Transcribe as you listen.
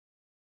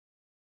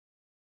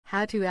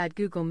How to add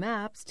Google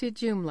Maps to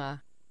Joomla.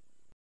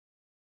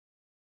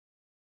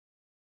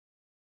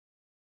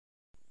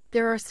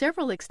 There are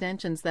several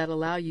extensions that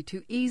allow you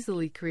to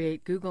easily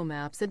create Google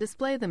Maps and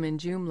display them in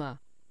Joomla.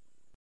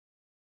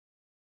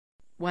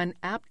 One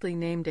aptly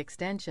named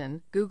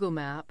extension, Google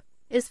Map,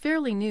 is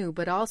fairly new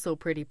but also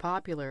pretty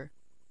popular.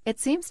 It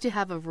seems to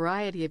have a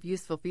variety of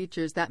useful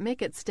features that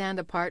make it stand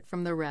apart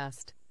from the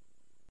rest.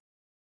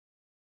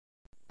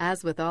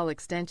 As with all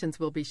extensions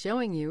we'll be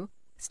showing you,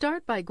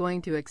 start by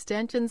going to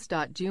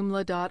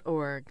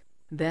extensions.joomla.org.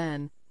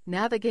 Then,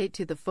 navigate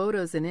to the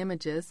Photos and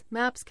Images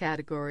Maps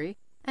category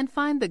and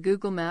find the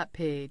Google Map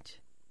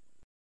page.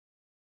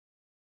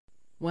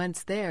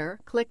 Once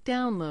there, click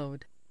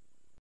Download.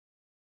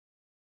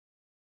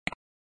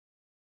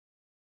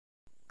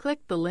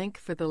 Click the link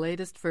for the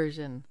latest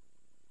version.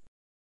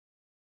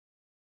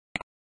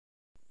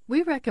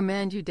 We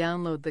recommend you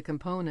download the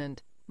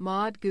component,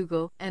 Mod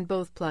Google, and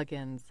both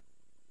plugins.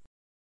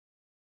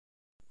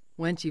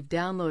 Once you've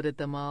downloaded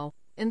them all,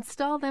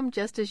 install them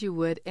just as you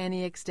would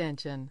any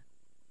extension.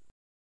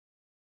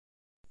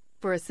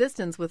 For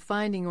assistance with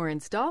finding or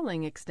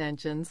installing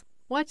extensions,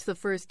 watch the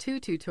first 2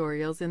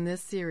 tutorials in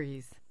this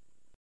series.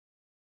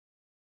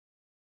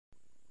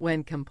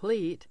 When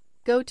complete,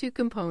 go to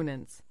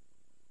Components.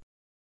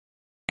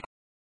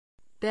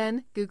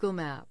 Then Google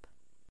Map.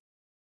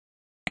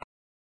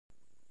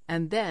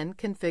 And then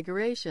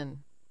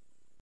Configuration.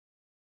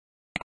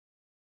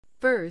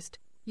 First,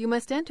 you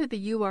must enter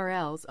the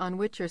URLs on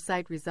which your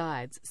site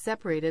resides,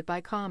 separated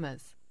by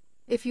commas.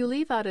 If you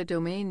leave out a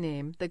domain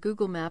name, the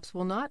Google Maps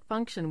will not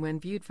function when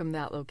viewed from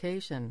that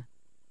location.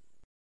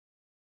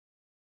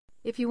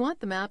 If you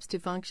want the maps to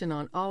function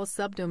on all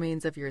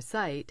subdomains of your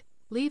site,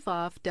 leave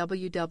off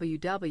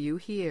www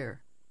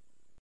here.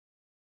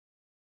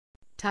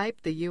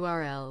 Type the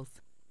URLs.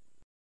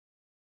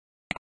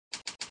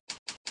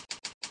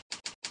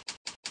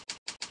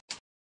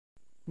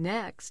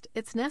 Next,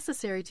 it's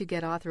necessary to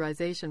get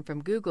authorization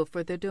from Google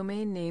for the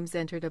domain names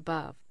entered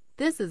above.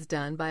 This is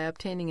done by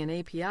obtaining an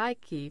API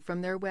key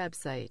from their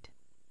website.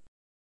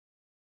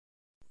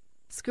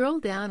 Scroll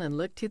down and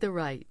look to the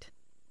right.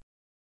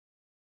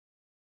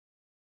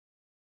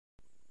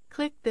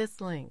 Click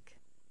this link.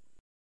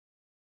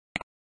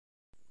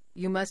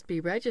 You must be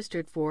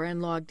registered for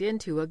and logged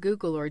into a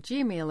Google or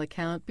Gmail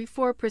account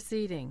before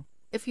proceeding.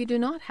 If you do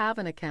not have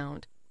an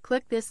account,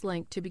 click this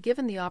link to be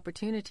given the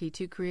opportunity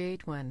to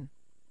create one.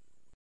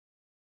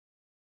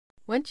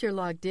 Once you're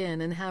logged in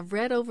and have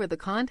read over the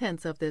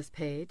contents of this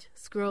page,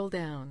 scroll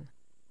down.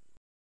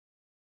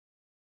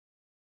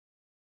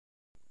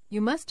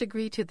 You must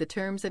agree to the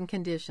terms and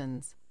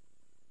conditions.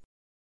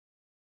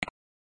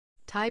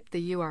 Type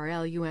the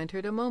URL you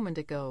entered a moment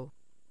ago.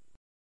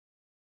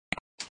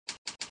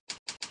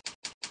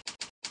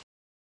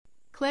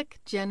 Click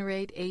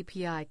Generate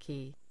API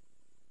Key.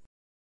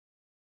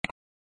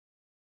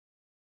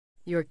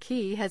 Your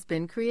key has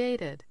been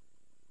created.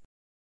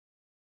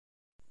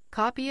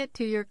 Copy it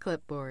to your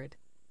clipboard.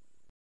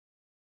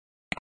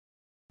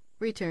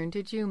 Return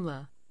to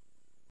Joomla.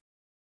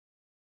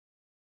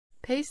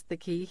 Paste the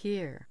key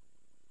here.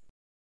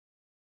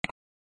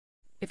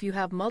 If you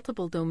have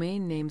multiple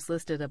domain names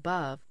listed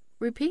above,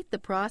 repeat the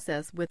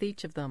process with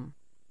each of them.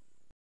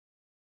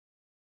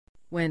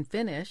 When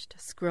finished,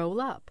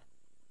 scroll up.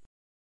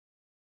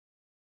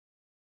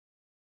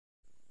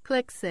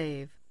 Click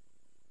Save.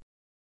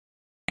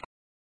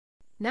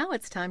 Now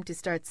it's time to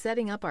start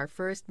setting up our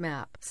first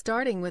map,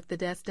 starting with the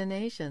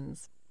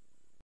destinations.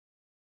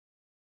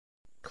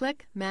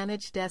 Click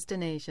Manage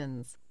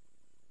Destinations.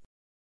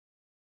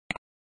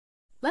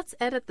 Let's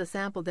edit the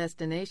sample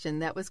destination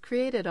that was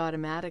created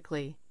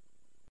automatically.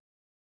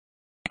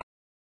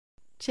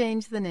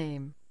 Change the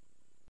name.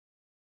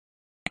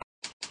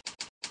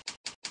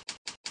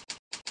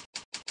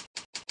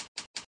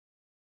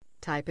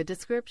 Type a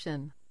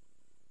description.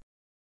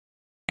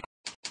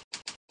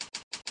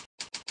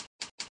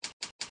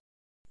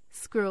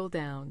 Scroll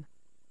down.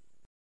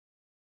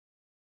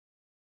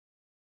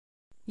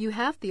 You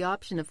have the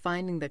option of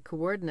finding the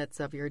coordinates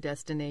of your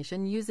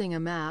destination using a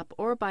map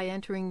or by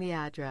entering the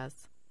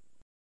address.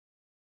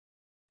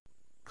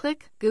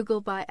 Click Google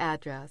by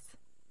Address.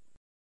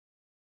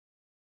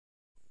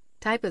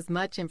 Type as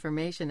much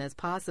information as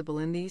possible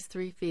in these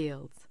 3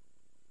 fields.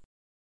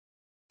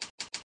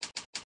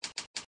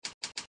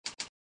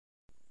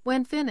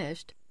 When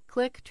finished,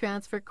 click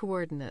Transfer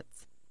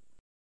Coordinates.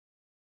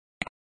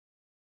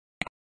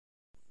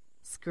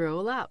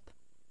 Scroll up.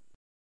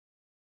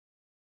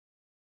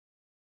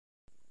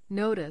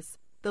 Notice,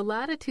 the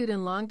latitude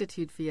and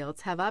longitude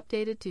fields have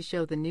updated to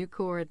show the new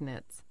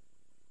coordinates.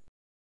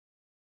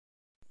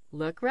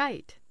 Look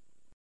right.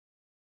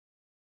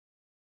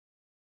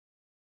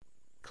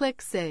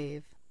 Click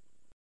Save.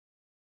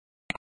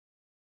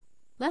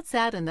 Let's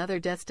add another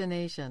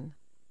destination.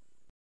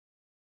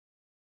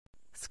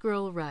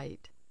 Scroll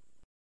right.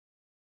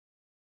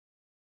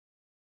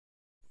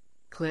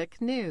 Click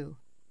New.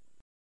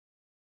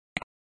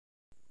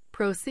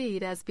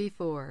 Proceed as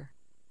before.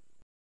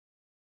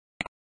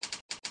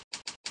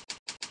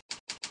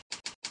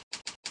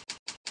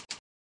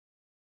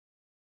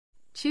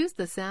 choose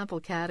the sample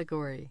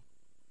category.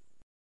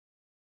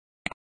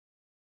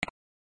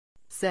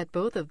 Set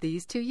both of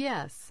these to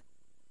Yes.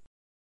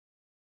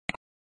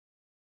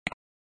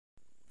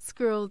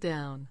 Scroll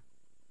down.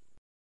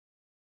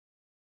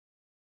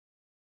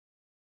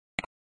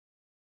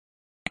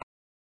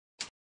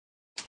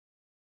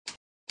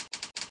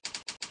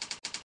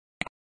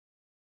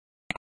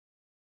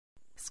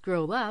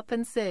 Scroll up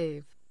and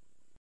save.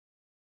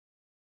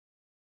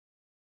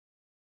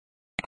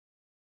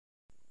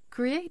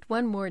 Create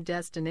one more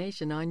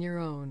destination on your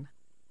own.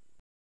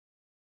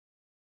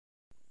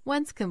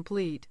 Once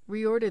complete,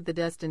 reorder the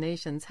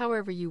destinations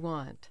however you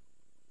want.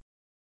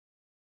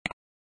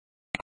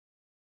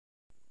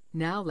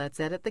 Now let's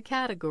edit the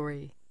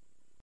category.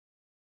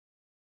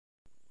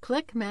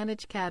 Click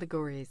Manage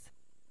Categories.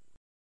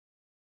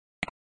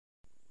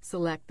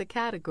 Select the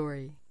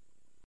category.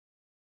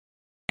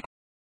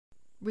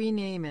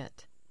 Rename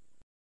it.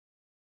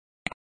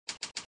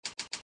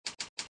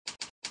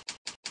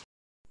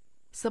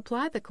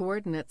 Supply the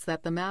coordinates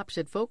that the map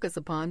should focus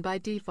upon by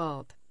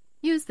default.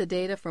 Use the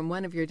data from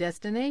one of your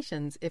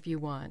destinations if you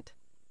want.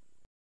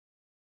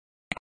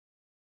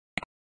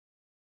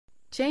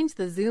 Change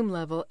the zoom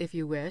level if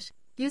you wish,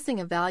 using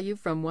a value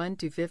from 1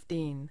 to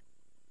 15.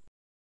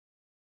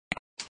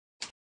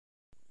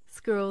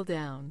 Scroll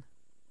down.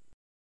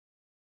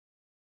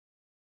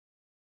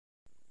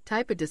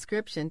 Type a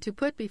description to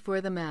put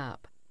before the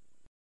map.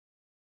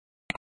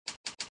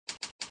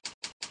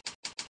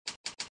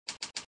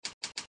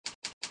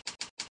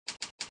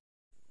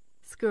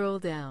 Scroll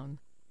down.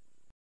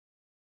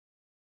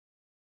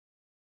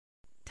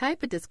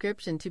 Type a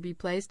description to be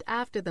placed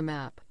after the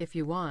map if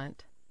you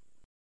want.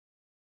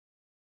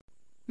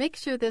 Make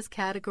sure this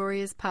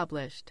category is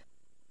published.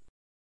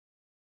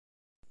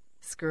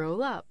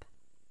 Scroll up.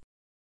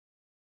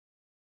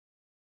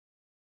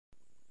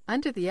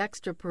 Under the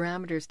Extra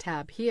Parameters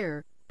tab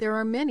here, there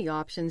are many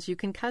options you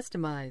can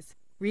customize.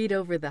 Read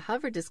over the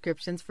hover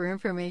descriptions for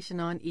information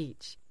on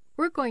each.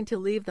 We're going to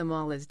leave them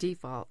all as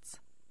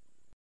defaults.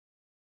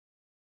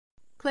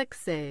 Click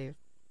Save.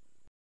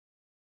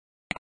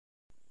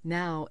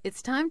 Now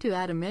it's time to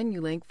add a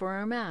menu link for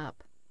our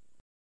map.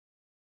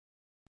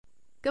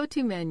 Go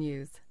to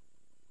Menus.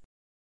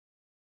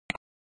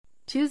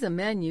 Choose a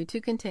menu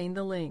to contain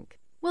the link.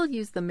 We'll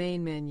use the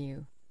main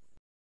menu.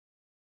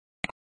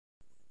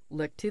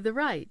 Look to the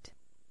right.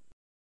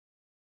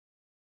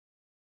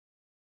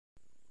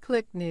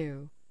 Click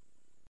New.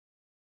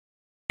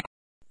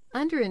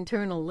 Under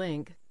Internal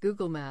Link,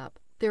 Google Map,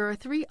 there are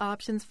 3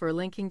 options for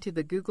linking to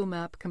the Google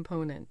Map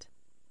component.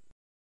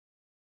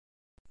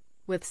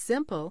 With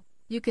Simple,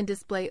 you can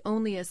display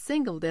only a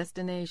single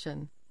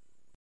destination.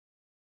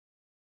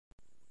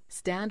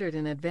 Standard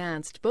and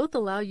Advanced both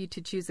allow you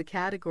to choose a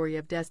category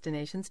of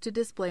destinations to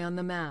display on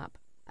the map.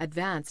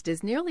 Advanced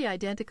is nearly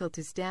identical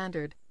to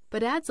Standard,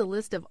 but adds a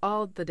list of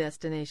all the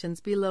destinations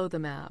below the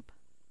map.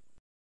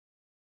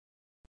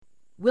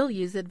 We'll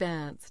use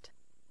Advanced.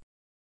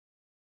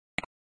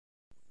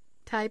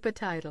 Type a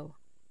title.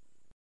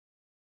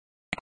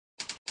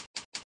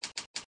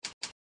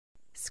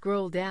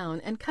 Scroll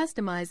down and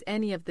customize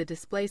any of the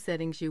display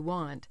settings you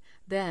want,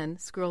 then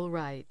scroll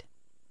right.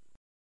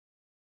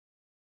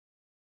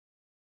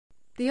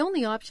 The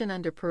only option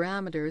under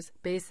Parameters,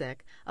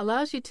 Basic,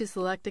 allows you to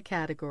select a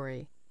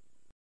category.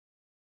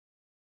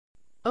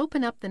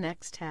 Open up the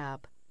next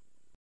tab.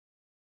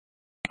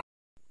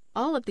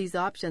 All of these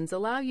options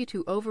allow you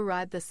to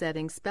override the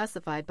settings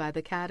specified by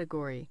the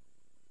category.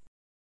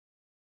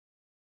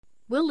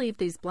 We'll leave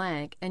these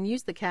blank and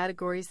use the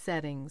category's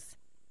settings.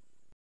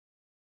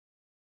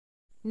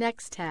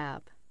 Next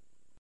tab.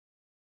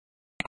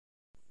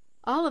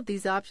 All of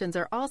these options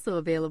are also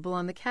available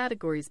on the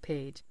Categories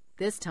page,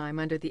 this time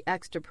under the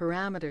Extra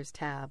Parameters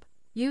tab.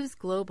 Use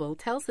Global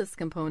tells this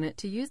component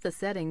to use the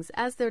settings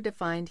as they're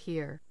defined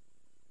here.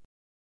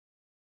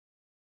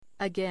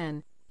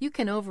 Again, you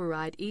can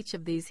override each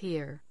of these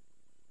here.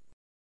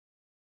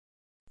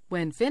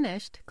 When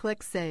finished,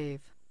 click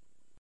Save.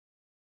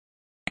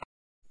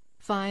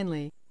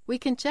 Finally, we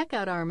can check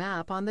out our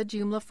map on the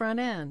Joomla front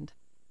end.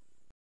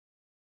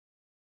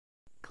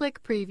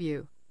 Click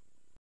Preview.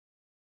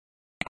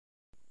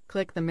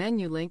 Click the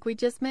menu link we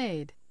just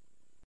made.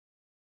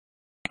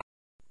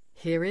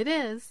 Here it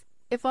is.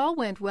 If all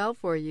went well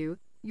for you,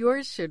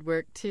 yours should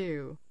work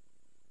too.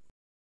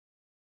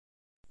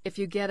 If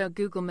you get a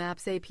Google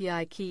Maps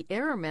API key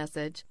error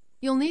message,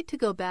 you'll need to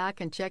go back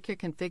and check your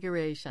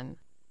configuration.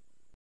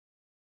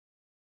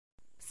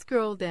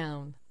 Scroll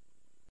down.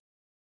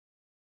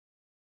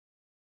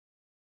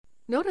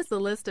 Notice the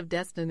list of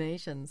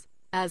destinations.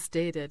 As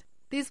stated,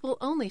 these will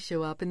only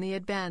show up in the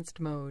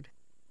advanced mode.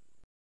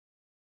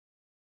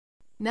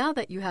 Now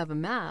that you have a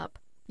map,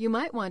 you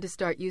might want to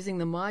start using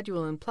the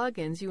module and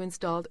plugins you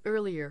installed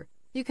earlier.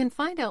 You can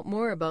find out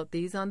more about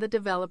these on the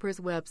developer's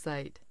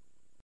website.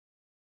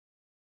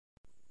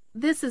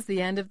 This is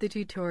the end of the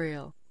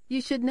tutorial. You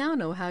should now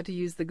know how to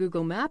use the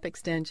Google Map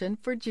extension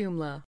for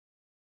Joomla.